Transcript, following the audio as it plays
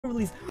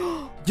release.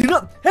 You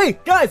know, hey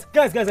guys.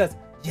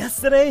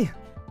 Yesterday,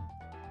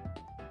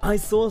 I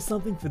saw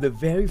something for the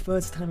very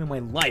first time in my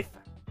life.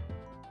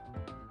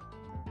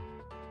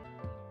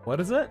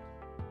 What is it?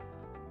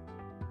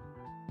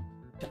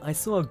 I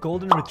saw a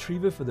golden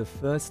retriever for the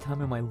first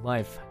time in my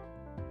life.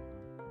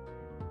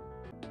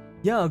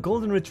 Yeah, a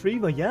golden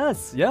retriever.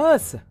 Yes.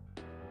 Do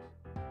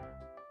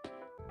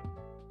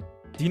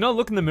you not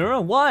look in the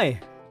mirror? Why?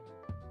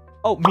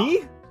 Oh,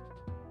 me?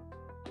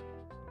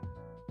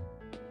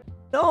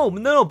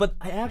 No, but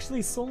I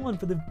actually saw one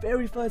for the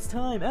very first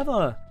time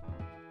ever.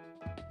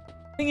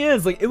 Thing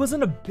is, like, it was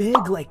in a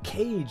big, like,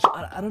 cage.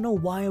 I don't know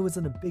why it was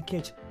in a big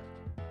cage.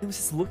 It was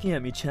just looking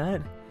at me,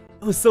 Chad.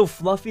 It was so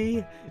fluffy,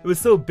 it was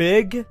so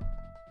big, and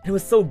it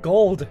was so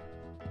gold.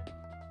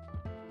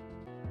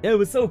 Yeah, it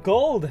was so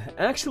gold.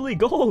 Actually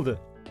gold.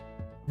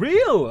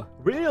 Real.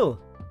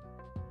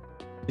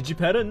 Did you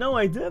pet it? No,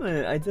 I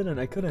didn't.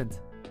 I couldn't.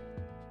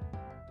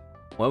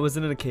 Why was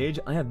it in a cage?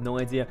 I have no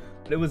idea.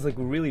 But it was, like,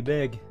 really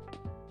big.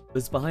 It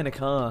was behind a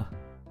car.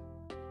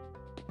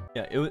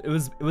 Yeah,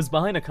 it was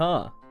behind a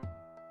car.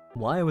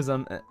 Why it was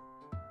on... I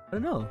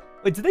don't know.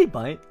 Wait, did they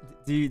bite?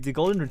 Do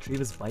golden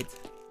retrievers bite?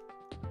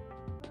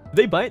 Do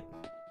they bite?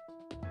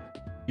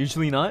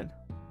 Usually not.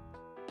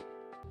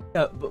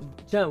 Yeah, but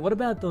yeah, what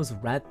about those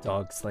rat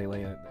dogs? Like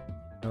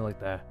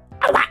the...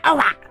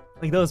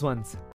 Like those ones.